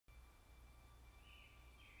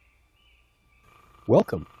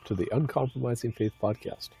Welcome to the Uncompromising Faith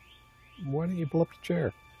Podcast. Why don't you pull up a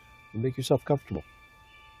chair and make yourself comfortable?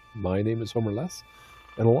 My name is Homer Less,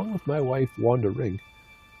 and along with my wife, Wanda Ring,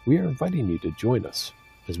 we are inviting you to join us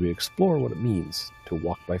as we explore what it means to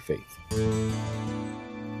walk by faith.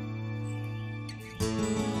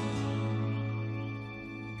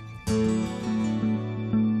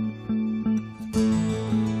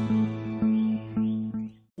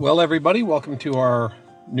 Well, everybody, welcome to our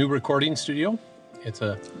new recording studio. It's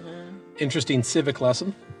a interesting civic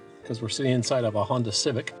lesson because we're sitting inside of a Honda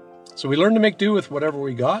Civic. So we learn to make do with whatever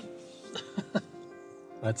we got.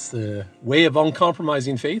 That's the way of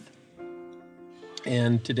uncompromising faith.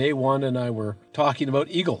 And today, Wanda and I were talking about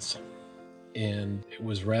eagles. And it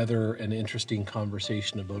was rather an interesting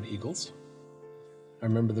conversation about eagles. I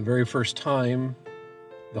remember the very first time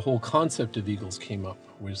the whole concept of eagles came up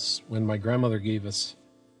was when my grandmother gave us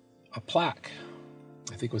a plaque.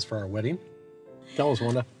 I think it was for our wedding. Tell us,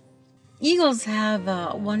 Wanda. Eagles have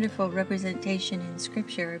a wonderful representation in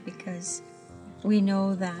Scripture because we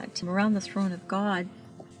know that around the throne of God,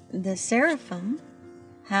 the seraphim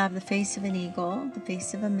have the face of an eagle, the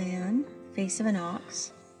face of a man, the face of an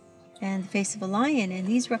ox, and the face of a lion. And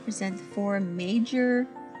these represent the four major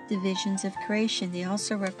divisions of creation. They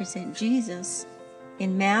also represent Jesus.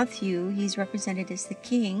 In Matthew, he's represented as the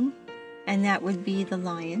king, and that would be the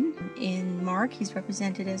lion. In Mark, he's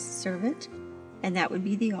represented as the servant, and that would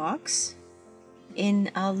be the ox. In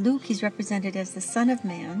Luke, he's represented as the Son of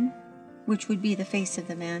Man, which would be the face of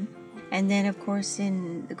the man. And then, of course,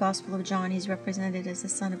 in the Gospel of John, he's represented as the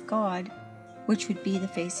Son of God, which would be the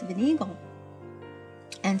face of an eagle.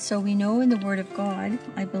 And so we know in the Word of God,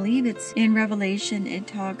 I believe it's in Revelation, it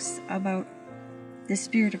talks about the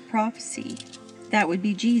spirit of prophecy. That would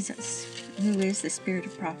be Jesus, who is the spirit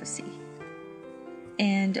of prophecy.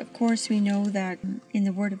 And, of course, we know that in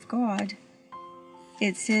the Word of God,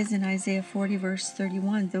 it says in Isaiah 40, verse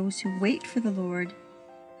 31, those who wait for the Lord,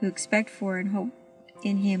 who expect for and hope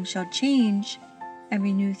in Him, shall change and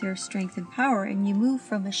renew their strength and power. And you move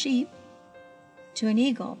from a sheep to an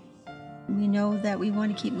eagle. We know that we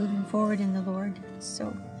want to keep moving forward in the Lord. So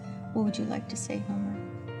what would you like to say, Homer?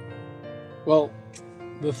 Well,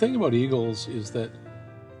 the thing about eagles is that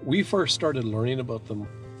we first started learning about them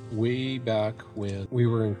way back when we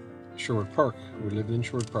were in Sherwood Park. We lived in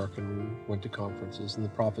Sherwood Park and we went to conferences, and the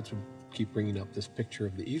prophets would keep bringing up this picture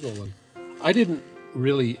of the eagle. And I didn't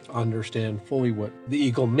really understand fully what the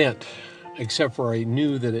eagle meant, except for I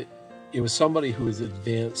knew that it was somebody who was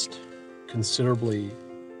advanced considerably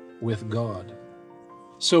with God.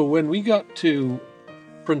 So when we got to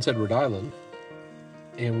Prince Edward Island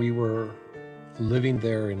and we were living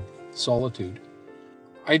there in solitude,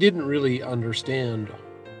 I didn't really understand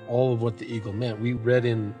all of what the eagle meant. We read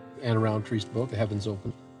in Anne Roundtree's book, The Heavens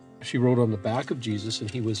Open. She wrote on the back of Jesus,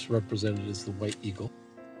 and he was represented as the white eagle.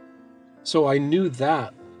 So I knew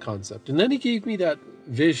that concept. And then he gave me that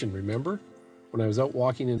vision, remember? When I was out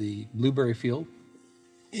walking in the blueberry field,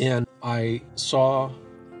 and I saw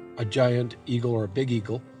a giant eagle or a big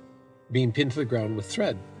eagle being pinned to the ground with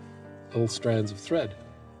thread, little strands of thread.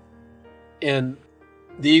 And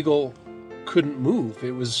the eagle couldn't move.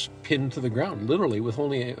 It was pinned to the ground, literally, with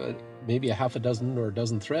only maybe a half a dozen or a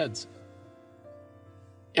dozen threads.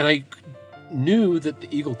 And I knew that the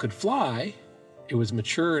eagle could fly. It was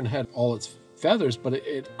mature and had all its feathers, but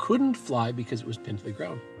it couldn't fly because it was pinned to the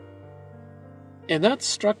ground. And that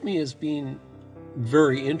struck me as being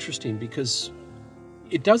very interesting because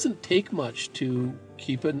it doesn't take much to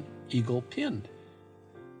keep an eagle pinned.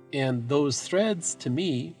 And those threads, to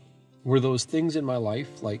me, were those things in my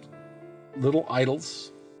life, like little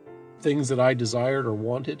idols, things that I desired or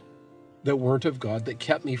wanted that weren't of God, that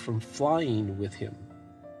kept me from flying with Him.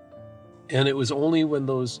 And it was only when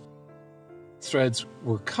those threads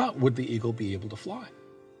were cut would the eagle be able to fly.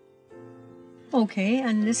 Okay,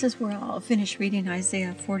 and this is where I'll finish reading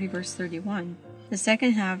Isaiah 40, verse 31. The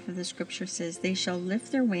second half of the scripture says, they shall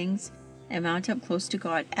lift their wings and mount up close to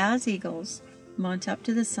God as eagles, mount up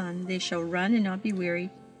to the sun. They shall run and not be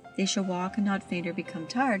weary. They shall walk and not faint or become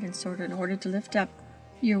tired. And so in order to lift up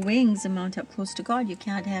your wings and mount up close to God, you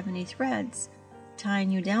can't have any threads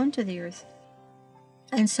tying you down to the earth.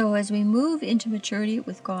 And so as we move into maturity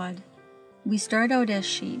with God, we start out as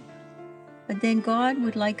sheep, but then God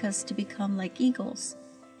would like us to become like eagles.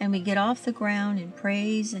 And we get off the ground in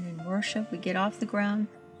praise and in worship. We get off the ground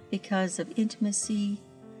because of intimacy.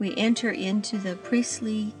 We enter into the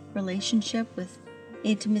priestly relationship with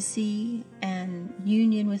intimacy and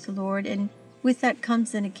union with the Lord. And with that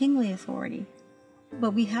comes then a kingly authority.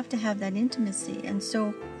 But we have to have that intimacy. And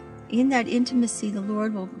so in that intimacy, the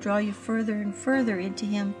Lord will draw you further and further into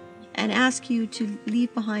Him and ask you to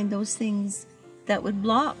leave behind those things that would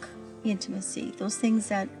block intimacy, those things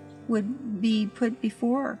that would be put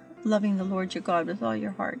before loving the Lord your God with all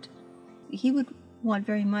your heart. He would want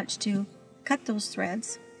very much to cut those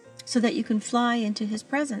threads so that you can fly into His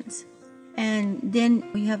presence. And then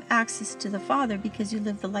you have access to the Father because you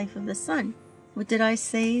live the life of the Son. What did I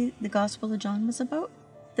say the Gospel of John was about?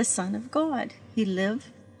 The Son of God. He lived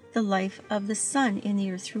the life of the Son in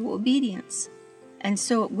the earth through obedience. And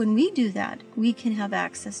so when we do that, we can have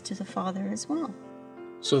access to the Father as well.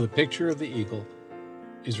 So the picture of the eagle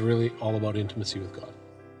is really all about intimacy with God.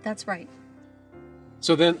 That's right.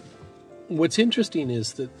 So then what's interesting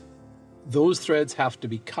is that those threads have to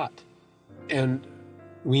be cut, and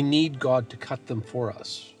we need God to cut them for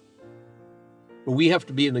us. But we have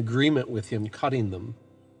to be in agreement with Him cutting them.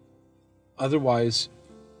 Otherwise,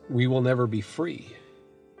 we will never be free.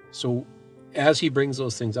 So as He brings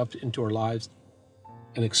those things up into our lives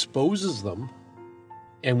and exposes them,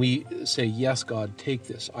 and we say, yes, God, take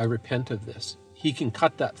this. I repent of this. He can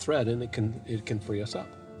cut that thread, and it can free us up.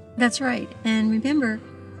 That's right. And remember,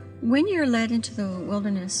 when you're led into the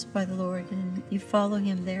wilderness by the Lord and you follow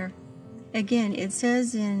Him there, again, it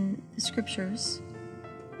says in the scriptures,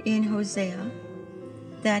 in Hosea,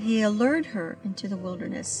 that He allured her into the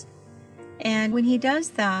wilderness. And when He does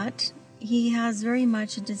that, He has very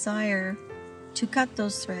much a desire to cut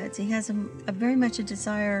those threads. He has a very much a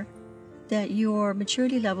desire that your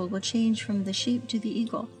maturity level will change from the sheep to the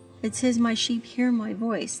eagle. It says, my sheep hear my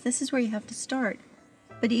voice. This is where you have to start.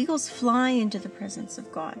 But eagles fly into the presence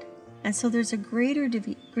of God. And so there's a greater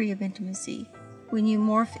degree of intimacy when you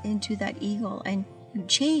morph into that eagle and you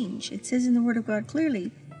change. It says in the Word of God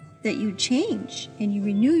clearly that you change and you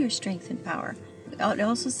renew your strength and power. It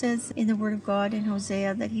also says in the Word of God in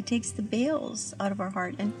Hosea that He takes the bales out of our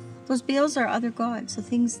heart. And those bales are other gods, so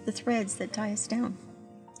things, the threads that tie us down.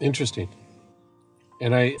 Interesting.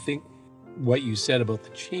 And I think what you said about the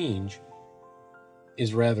change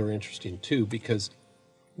is rather interesting too, because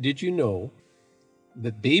did you know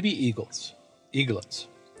that baby eaglets,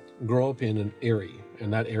 grow up in an eyrie,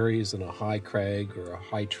 and that eyrie is in a high crag or a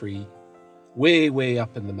high tree, way, way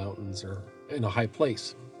up in the mountains or in a high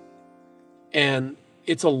place. And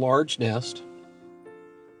it's a large nest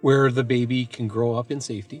where the baby can grow up in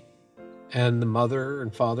safety, and the mother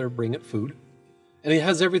and father bring it food, and it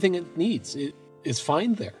has everything it needs. It is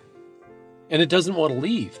fine there. And it doesn't want to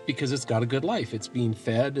leave because it's got a good life. It's being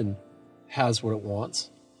fed and has what it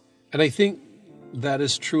wants. And I think that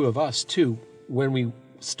is true of us too. When we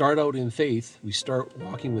start out in faith, we start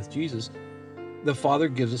walking with Jesus, the Father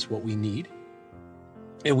gives us what we need,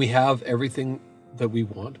 and we have everything that we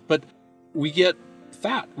want, but we get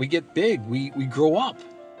fat, we get big, we grow up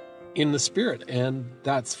in the Spirit, and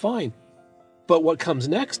that's fine. But what comes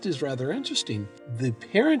next is rather interesting. The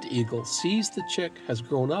parent eagle sees the chick has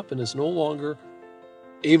grown up and is no longer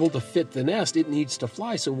able to fit the nest. It needs to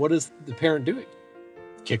fly. So what is the parent doing?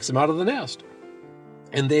 Kicks them out of the nest.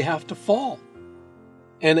 And they have to fall.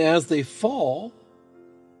 And as they fall,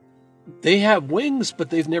 they have wings, but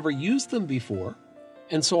they've never used them before.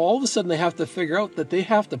 And so all of a sudden they have to figure out that they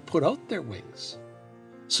have to put out their wings.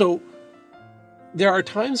 So there are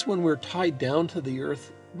times when we're tied down to the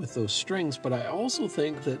earth with those strings, but I also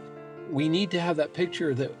think that we need to have that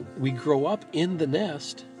picture that we grow up in the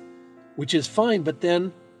nest, which is fine, but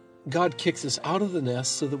then God kicks us out of the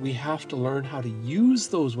nest so that we have to learn how to use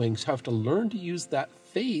those wings, have to learn to use that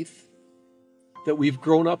faith that we've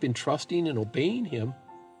grown up in trusting and obeying Him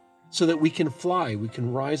so that we can fly, we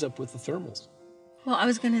can rise up with the thermals. Well, I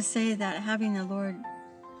was going to say that having the Lord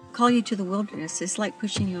call you to the wilderness is like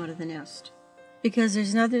pushing you out of the nest, because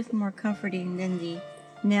there's nothing more comforting than the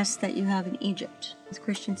nest that you have in Egypt, with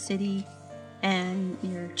Christian City and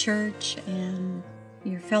your church and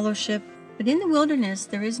your fellowship. But in the wilderness,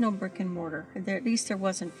 there is no brick and mortar. At least there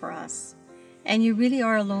wasn't for us. And you really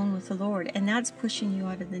are alone with the Lord, and that's pushing you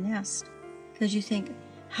out of the nest, because you think,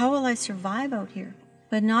 how will I survive out here?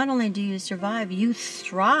 But not only do you survive, you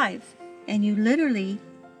thrive, and you literally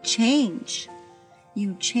change.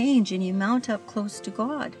 You change and you mount up close to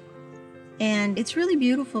God. And it's really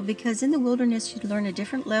beautiful, because in the wilderness, you learn a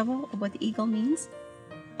different level of what the eagle means.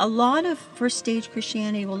 A lot of first stage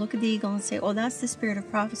Christianity will look at the eagle and say, oh, that's the spirit of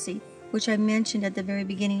prophecy, which I mentioned at the very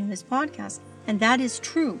beginning of this podcast. And that is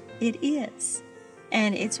true. It is.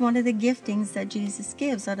 And it's one of the giftings that Jesus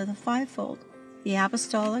gives out of the fivefold: the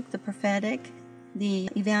apostolic, the prophetic, the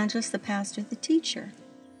evangelist, the pastor, the teacher.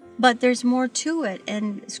 But there's more to it,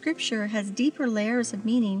 and Scripture has deeper layers of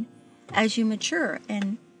meaning as you mature.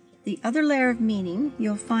 And the other layer of meaning,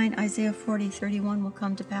 you'll find Isaiah 40:31 will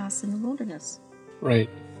come to pass in the wilderness. Right.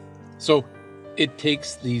 So it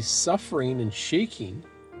takes the suffering and shaking,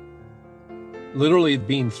 literally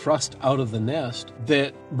being thrust out of the nest,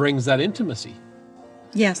 that brings that intimacy.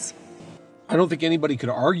 Yes. I don't think anybody could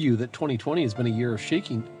argue that 2020 has been a year of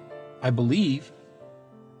shaking. I believe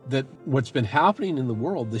that what's been happening in the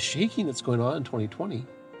world, the shaking that's going on in 2020,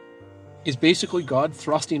 is basically God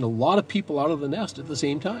thrusting a lot of people out of the nest at the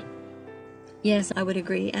same time. Yes, I would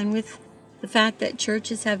agree. And with the fact that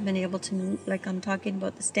churches have been able to meet, like I'm talking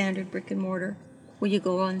about the standard brick and mortar, where you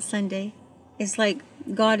go on Sunday, it's like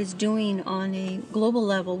God is doing on a global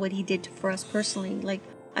level what he did for us personally. Like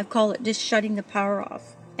I call it just shutting the power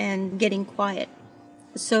off and getting quiet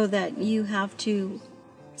so that you have to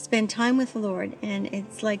spend time with the Lord. And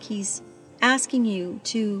it's like he's asking you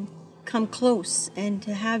to come close and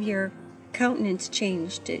to have your countenance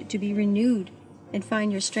changed, to be renewed and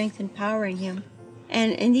find your strength and power in him.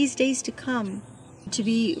 And in these days to come, to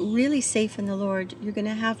be really safe in the Lord, you're going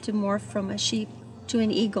to have to morph from a sheep to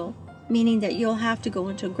an eagle, meaning that you'll have to go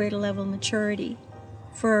into a greater level of maturity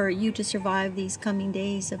for you to survive these coming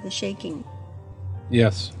days of the shaking.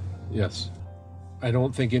 Yes, yes. I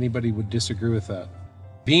don't think anybody would disagree with that.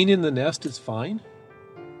 Being in the nest is fine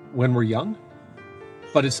when we're young,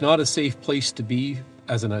 but it's not a safe place to be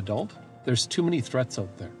as an adult. There's too many threats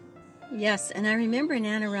out there. Yes, and I remember in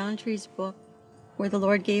Anna Roundtree's book where the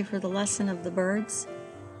Lord gave her the lesson of the birds.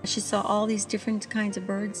 She saw all these different kinds of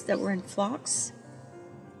birds that were in flocks.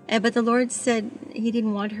 But the Lord said he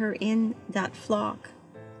didn't want her in that flock.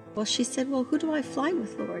 Well, she said, well, who do I fly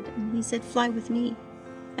with, Lord? And he said, fly with me.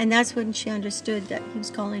 And that's when she understood that he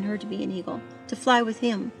was calling her to be an eagle, to fly with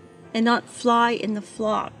him and not fly in the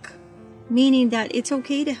flock, meaning that it's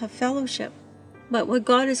okay to have fellowship. But what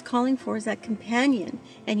God is calling for is that companion,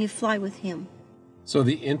 and you fly with him. So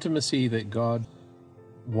the intimacy that God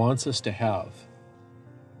wants us to have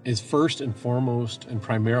is first and foremost and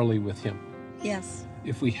primarily with him. Yes.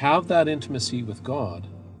 If we have that intimacy with God,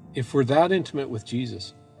 if we're that intimate with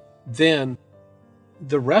Jesus, then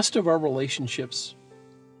the rest of our relationships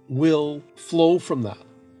will flow from that.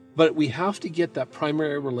 But we have to get that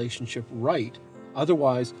primary relationship right.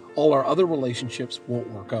 Otherwise, all our other relationships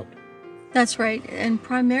won't work out. That's right. And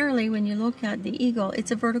primarily when you look at the eagle,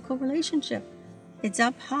 it's a vertical relationship. It's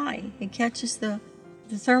up high. It catches the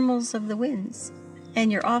thermals of the winds,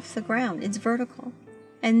 and you're off the ground. It's vertical.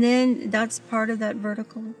 And then that's part of that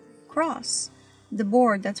vertical cross, the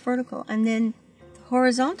board that's vertical. And then the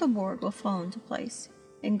horizontal board will fall into place.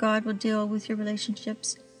 And God will deal with your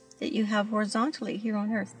relationships that you have horizontally here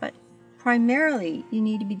on earth. But primarily, you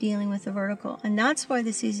need to be dealing with the vertical. And that's why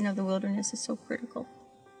the season of the wilderness is so critical.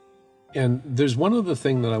 And there's one other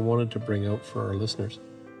thing that I wanted to bring out for our listeners,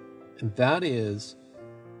 and that is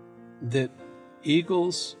that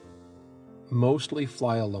eagles mostly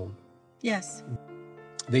fly alone. Yes.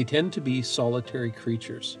 They tend to be solitary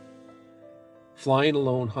creatures, flying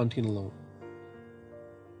alone, hunting alone.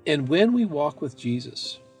 And when we walk with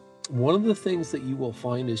Jesus, one of the things that you will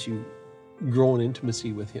find as you grow in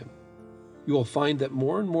intimacy with him, you will find that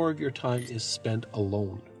more and more of your time is spent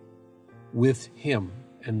alone with him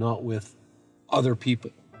and not with other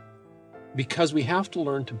people. Because we have to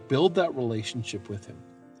learn to build that relationship with him.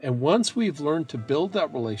 And once we've learned to build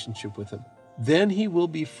that relationship with him, then he will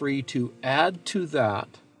be free to add to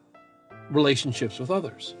that relationships with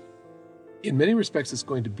others. In many respects, it's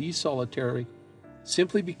going to be solitary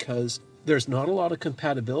simply because there's not a lot of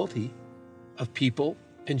compatibility of people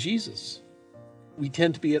and Jesus. We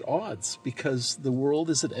tend to be at odds because the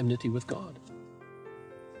world is at enmity with God.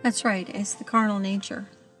 That's right. It's the carnal nature.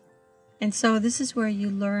 And so this is where you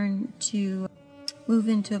learn to move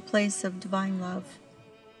into a place of divine love,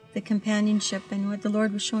 the companionship. And what the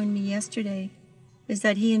Lord was showing me yesterday is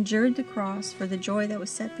that he endured the cross for the joy that was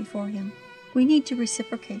set before him. We need to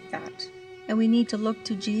reciprocate that. And we need to look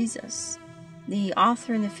to Jesus, the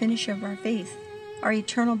author and the finisher of our faith, our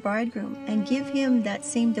eternal bridegroom, and give him that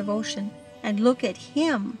same devotion and look at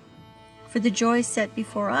him for the joy set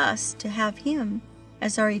before us, to have him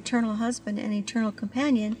as our eternal husband and eternal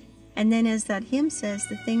companion. And then, as that hymn says,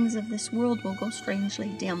 the things of this world will go strangely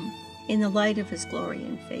dim in the light of his glory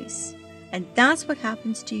and face. And that's what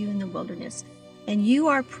happens to you in the wilderness. And you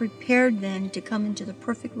are prepared then to come into the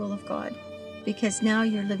perfect will of God, because now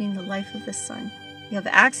you're living the life of the Son. You have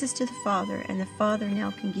access to the Father, and the Father now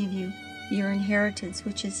can give you your inheritance,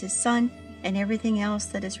 which is his Son, and everything else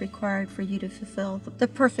that is required for you to fulfill the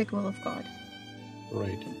perfect will of God.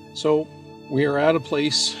 Right. So we are at a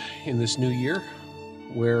place in this new year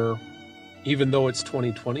where, even though it's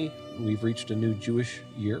 2020, we've reached a new Jewish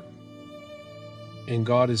year. And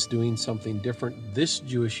God is doing something different this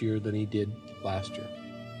Jewish year than he did last year.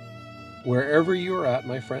 Wherever you are at,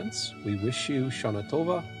 my friends, we wish you Shana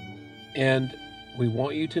Tova, and we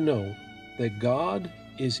want you to know that God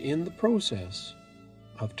is in the process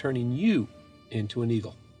of turning you into an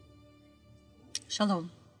eagle.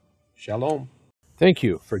 Shalom. Shalom. Thank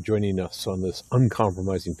you for joining us on this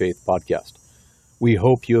Uncompromising Faith podcast. We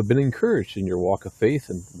hope you have been encouraged in your walk of faith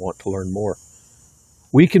and want to learn more.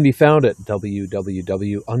 We can be found at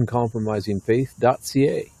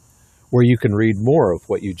www.uncompromisingfaith.ca, where you can read more of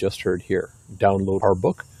what you just heard here, download our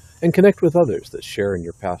book, and connect with others that share in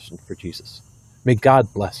your passion for Jesus. May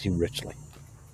God bless you richly.